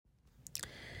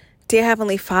Dear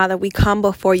Heavenly Father, we come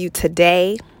before you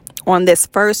today on this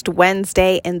first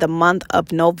Wednesday in the month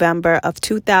of November of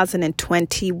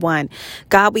 2021.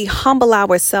 God, we humble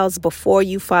ourselves before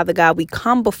you, Father God. We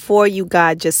come before you,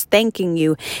 God, just thanking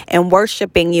you and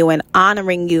worshiping you and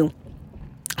honoring you,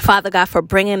 Father God, for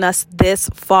bringing us this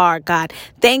far, God.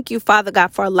 Thank you, Father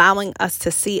God, for allowing us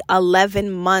to see 11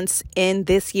 months in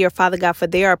this year, Father God, for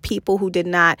there are people who did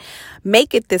not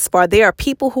make it this far. There are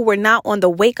people who were not on the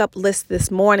wake up list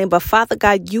this morning, but Father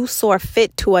God, you saw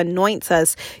fit to anoint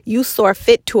us. You saw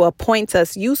fit to appoint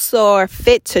us. You saw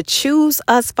fit to choose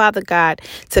us, Father God,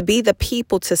 to be the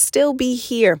people to still be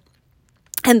here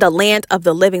in the land of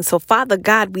the living. So, Father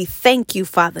God, we thank you,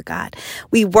 Father God.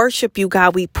 We worship you,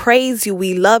 God. We praise you.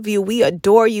 We love you. We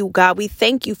adore you, God. We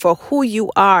thank you for who you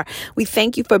are. We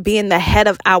thank you for being the head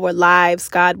of our lives,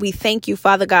 God. We thank you,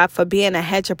 Father God, for being a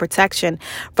hedge of protection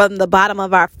from the bottom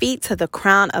of our feet to the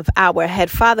crown of our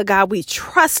head. Father God, we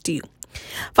trust you.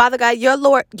 Father God,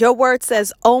 your word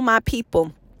says, "Oh, my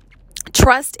people,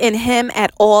 trust in him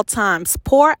at all times.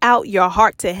 Pour out your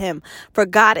heart to him, for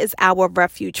God is our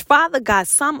refuge." Father God,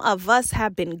 some of us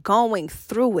have been going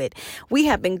through it. We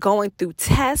have been going through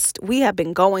tests. We have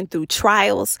been going through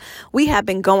trials. We have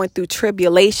been going through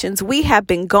tribulations. We have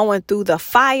been going through the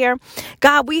fire.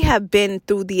 God, we have been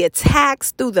through the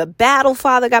attacks, through the battle,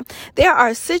 Father God. There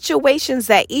are situations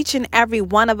that each and every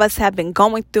one of us have been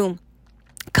going through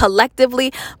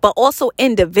collectively, but also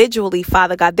individually,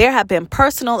 Father God. There have been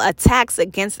personal attacks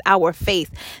against our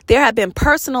faith. There have been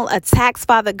personal attacks,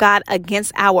 Father God,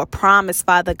 against our promise,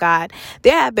 Father God.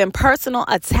 There have been personal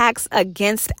attacks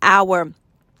against our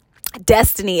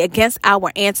destiny, against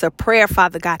our answer prayer,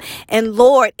 Father God. And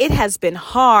Lord, it has been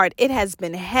hard. It has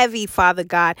been heavy, Father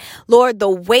God. Lord, the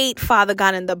weight, Father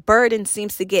God, and the burden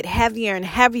seems to get heavier and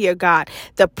heavier, God.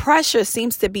 The pressure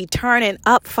seems to be turning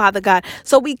up, Father God.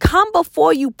 So we come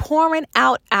before you pouring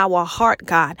out our heart,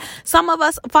 God. Some of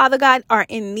us, Father God, are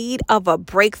in need of a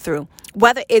breakthrough,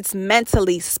 whether it's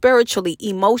mentally, spiritually,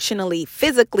 emotionally,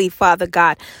 physically, Father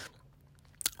God,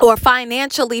 or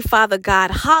financially, Father God.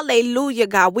 Hallelujah,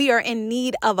 God. We are in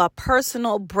need of a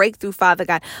personal breakthrough, Father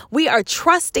God. We are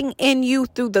trusting in you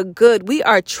through the good. We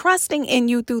are trusting in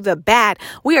you through the bad.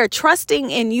 We are trusting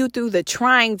in you through the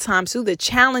trying times, through the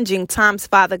challenging times,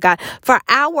 Father God. For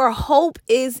our hope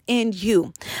is in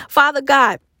you. Father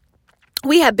God,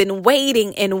 we have been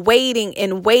waiting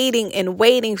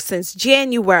since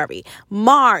January,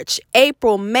 March,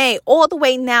 April, May, all the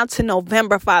way now to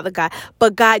November, Father God.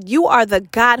 But God, you are the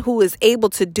God who is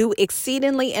able to do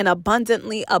exceedingly and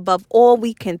abundantly above all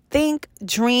we can think,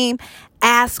 dream,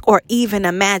 ask, or even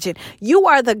imagine. You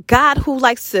are the God who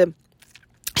likes to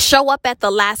show up at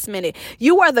the last minute.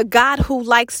 You are the God who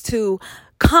likes to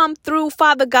come through,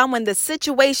 Father God, when the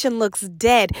situation looks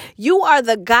dead. You are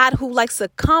the God who likes to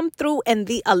come through in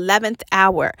the 11th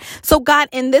hour. So God,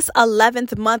 in this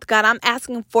 11th month, God, I'm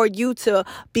asking for you to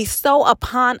bestow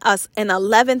upon us an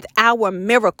 11th hour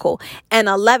miracle, an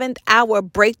 11th hour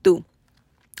breakthrough,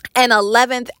 an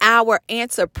 11th hour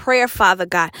answer prayer, Father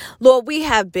God. Lord, we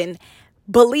have been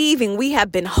believing, we have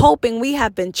been hoping, we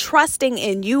have been trusting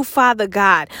in you, Father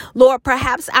God. Lord,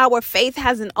 perhaps our faith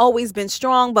hasn't always been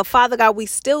strong, but Father God, we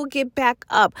still get back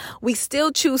up. We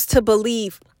still choose to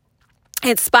believe.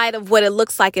 In spite of what it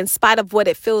looks like, in spite of what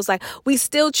it feels like, we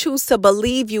still choose to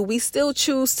believe you. We still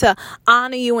choose to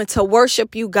honor you and to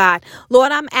worship you, God.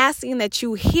 Lord, I'm asking that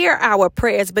you hear our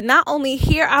prayers, but not only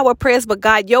hear our prayers, but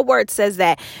God, your word says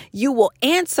that you will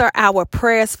answer our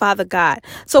prayers, Father God.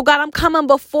 So God, I'm coming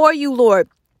before you, Lord.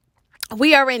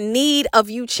 We are in need of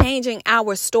you changing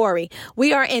our story.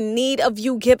 We are in need of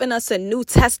you giving us a new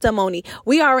testimony.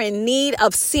 We are in need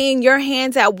of seeing your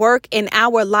hands at work in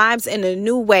our lives in a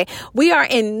new way. We are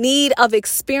in need of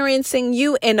experiencing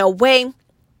you in a way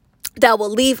that will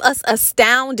leave us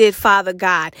astounded, Father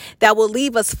God, that will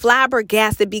leave us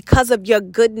flabbergasted because of your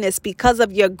goodness, because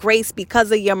of your grace, because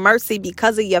of your mercy,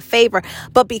 because of your favor,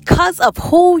 but because of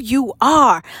who you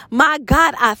are. My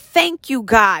God, I thank you,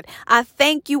 God. I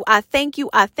thank you,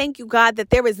 God, that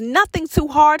there is nothing too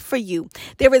hard for you.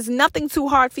 There is nothing too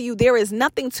hard for you. There is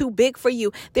nothing too big for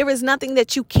you. There is nothing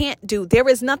that you can't do. There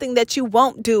is nothing that you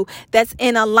won't do that's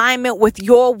in alignment with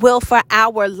your will for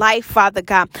our life, Father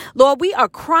God. Lord, we are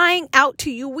crying out to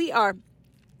you. We are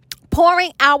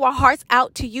pouring our hearts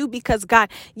out to you because, God,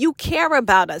 you care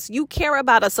about us. You care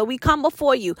about us. So we come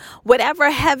before you. Whatever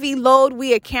heavy load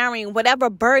we are carrying, whatever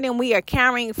burden we are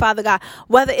carrying, Father God,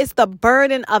 whether it's the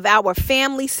burden of our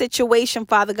family situation,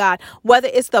 Father God, whether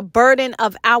it's the burden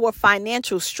of our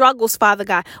financial struggles, Father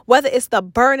God, whether it's the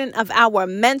burden of our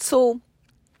mental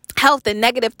health and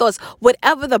negative thoughts,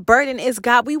 whatever the burden is,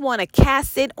 God, we want to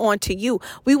cast it onto you.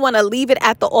 We want to leave it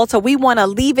at the altar. We want to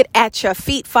leave it at your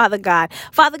feet, Father God.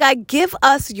 Father God, give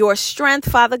us your strength,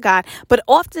 Father God. But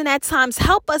often at times,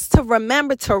 help us to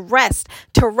remember to rest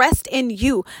in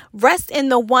you, rest in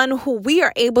the one who we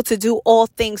are able to do all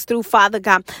things through, Father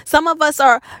God. Some of us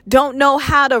don't know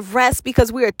how to rest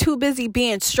because we are too busy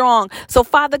being strong. So,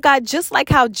 Father God, just like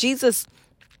how Jesus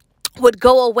would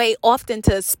go away often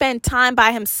to spend time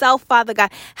by himself, Father God,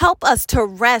 help us to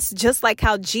rest just like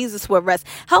how Jesus would rest.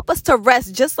 Help us to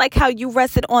rest just like how you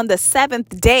rested on the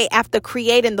seventh day after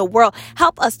creating the world.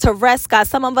 Help us to rest, God.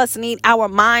 Some of us need our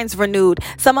minds renewed.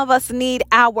 Some of us need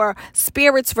our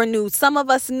spirits renewed. Some of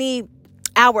us need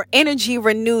our energy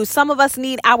renewed. Some of us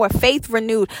need our faith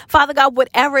renewed. Father God,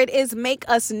 whatever it is, make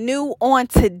us new on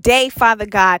today, Father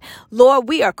God. Lord,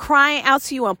 we are crying out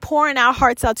to you and pouring our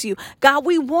hearts out to you. God,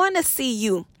 we want to see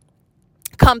you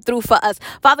come through for us.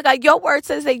 Father God, your word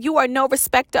says that you are no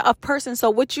respecter of persons.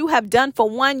 So what you have done for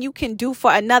one, you can do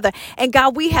for another. And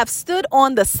God, we have stood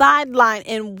on the sideline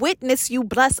and witnessed you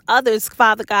bless others,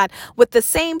 Father God, with the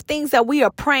same things that we are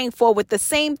praying for, with the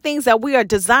same things that we are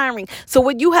desiring. So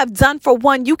what you have done for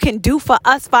one, you can do for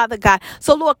us, Father God.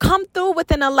 So Lord, come through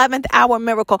with an 11th hour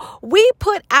miracle. We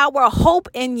put our hope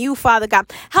in you, Father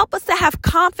God. Help us to have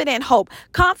confident hope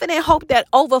that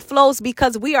overflows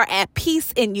because we are at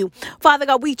peace in you. Father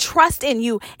God, we trust in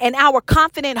you, and our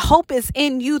confident hope is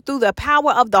in you through the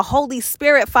power of the Holy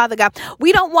Spirit, Father God.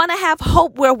 We don't want to have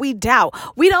hope where we doubt.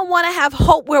 We don't want to have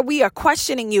hope where we are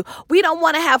questioning you. We don't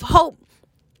want to have hope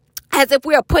as if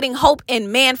we are putting hope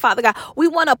in man, Father God. We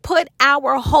want to put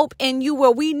our hope in you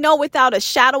where we know without a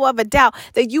shadow of a doubt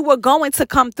that you are going to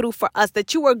come through for us,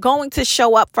 that you are going to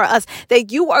show up for us,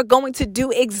 that you are going to do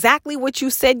exactly what you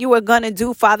said you were going to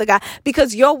do, Father God,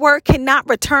 because your word cannot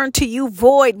return to you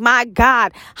void, my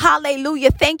God.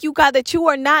 Hallelujah. Thank you, God, that you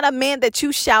are not a man that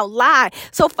you shall lie.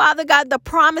 So, Father God, the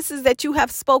promises that you have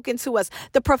spoken to us,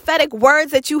 the prophetic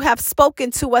words that you have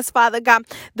spoken to us, Father God,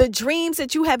 the dreams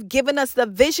that you have given us, the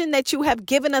vision that you have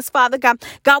given us, Father God.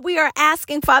 God, we are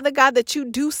asking, Father God, that you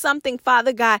do something,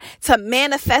 Father God, to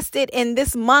manifest it in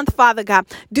this month, Father God.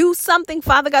 Do something,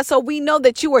 Father God, so we know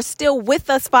that you are still with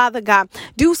us, Father God.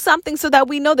 Do something so that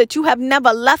we know that you have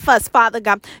never left us, Father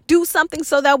God. Do something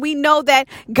so that we know that,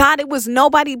 God, it was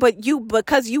nobody but you,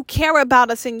 because you care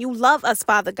about us and you love us,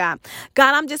 Father God.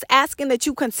 God, I'm just asking that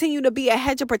you continue to be a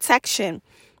hedge of protection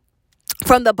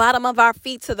from the bottom of our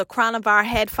feet to the crown of our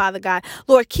head, Father God.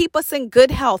 Lord, keep us in good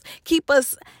health. Keep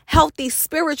us healthy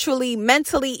spiritually,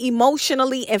 mentally,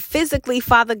 emotionally, and physically,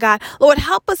 Father God. Lord,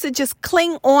 help us to just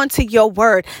cling on to your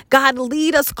word. God,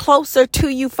 lead us closer to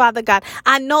you, Father God.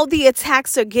 I know the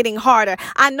attacks are getting harder.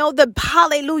 I know the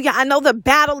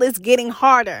battle is getting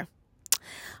harder.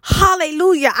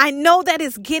 Hallelujah. I know that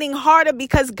it's getting harder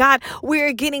because, God,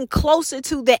 we're getting closer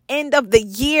to the end of the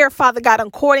year, Father God,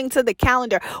 according to the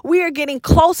calendar. We are getting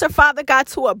closer, Father God,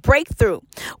 to a breakthrough.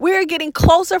 We're getting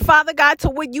closer, Father God, to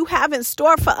what you have in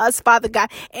store for us, Father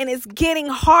God. And it's getting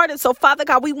harder. So, Father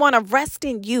God, we want to rest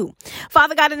in you,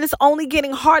 Father God. And it's only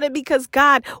getting harder because,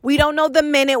 God, we don't know the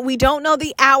minute. We don't know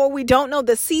the hour. We don't know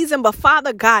the season. But,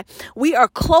 Father God, we are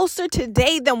closer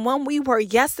today than when we were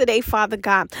yesterday, Father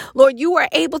God. Lord, you are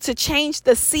able to change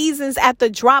the seasons at the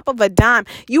drop of a dime.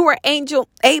 You are able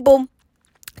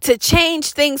to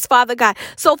change things, Father God.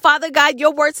 So, Father God,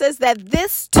 your word says that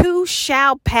this too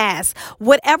shall pass.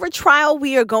 Whatever trial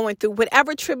we are going through,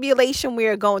 whatever tribulation we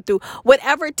are going through,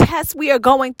 whatever test we are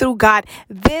going through, God,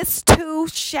 this too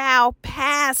shall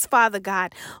pass, Father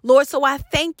God. Lord, so I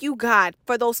thank you, God,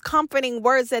 for those comforting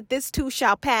words that this too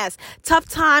shall pass. Tough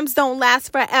times don't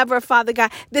last forever, Father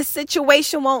God. This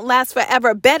situation won't last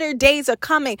forever. Better days are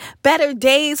coming. Better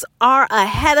days are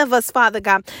ahead of us, Father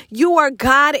God. You are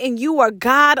God and you are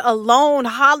God alone.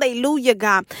 Hallelujah,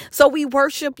 God. So we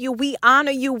worship you. We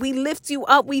honor you. We lift you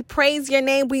up. We praise your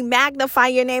name. We magnify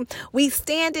your name. We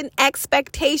stand in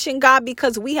expectation, God,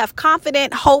 because we have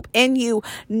confident hope in you,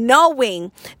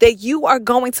 knowing that you are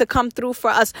going to come through for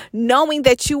us, knowing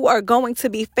that you are going to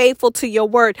be faithful to your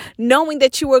word, knowing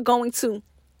that you are going to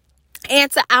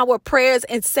answer our prayers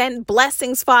and send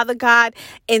blessings, Father God,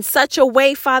 in such a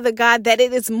way, Father God, that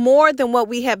it is more than what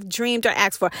we have dreamed or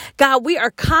asked for. God, we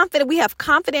are confident. We have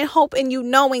confident hope in you,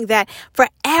 knowing that for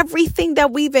everything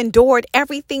that we've endured,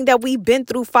 everything that we've been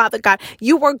through, Father God,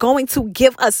 you are going to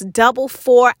give us double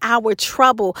for our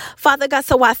trouble, Father God.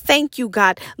 So I thank you,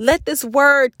 God. Let this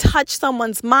word touch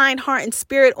someone's mind, heart, and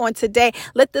spirit on today.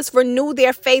 Let this renew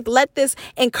their faith. Let this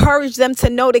encourage them to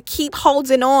know to keep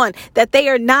holding on, that they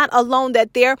are not alone. alone,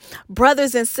 that their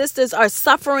brothers and sisters are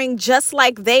suffering just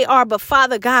like they are. But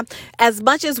Father God, as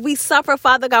much as we suffer,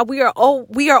 Father God, we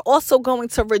are also going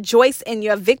to rejoice in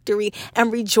your victory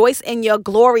and rejoice in your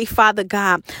glory, Father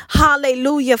God.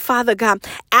 Hallelujah, Father God.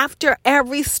 After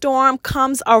every storm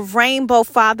comes a rainbow,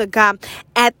 Father God.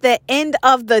 At the end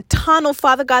of the tunnel,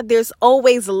 Father God, there's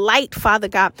always light, Father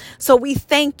God. So we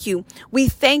thank you. We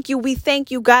thank you. We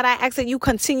thank you, God. I ask that you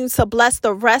continue to bless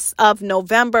the rest of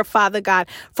November, Father God.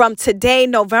 From today,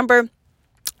 November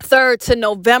 3rd to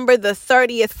November the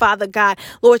 30th, Father God.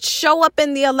 Lord, show up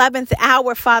in the 11th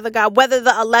hour, Father God, whether the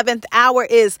 11th hour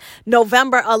is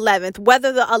November 11th,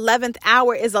 whether the 11th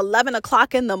hour is 11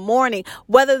 o'clock in the morning,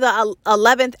 whether the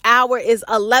 11th hour is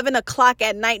 11 o'clock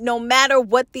at night, no matter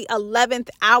what the 11th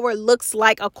hour looks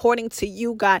like according to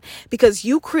you, God, because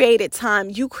you created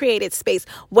time, you created space,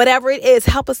 whatever it is,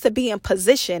 help us to be in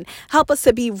position, help us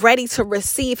to be ready to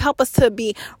receive, help us to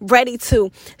be ready to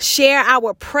share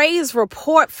our praise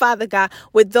report, Father God,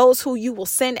 with those who you will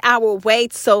send our way.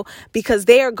 So because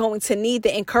they are going to need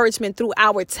the encouragement through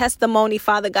our testimony,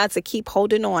 Father God, to keep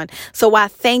holding on. So I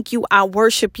thank you. I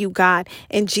worship you, God.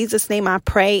 In Jesus' name I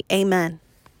pray. Amen.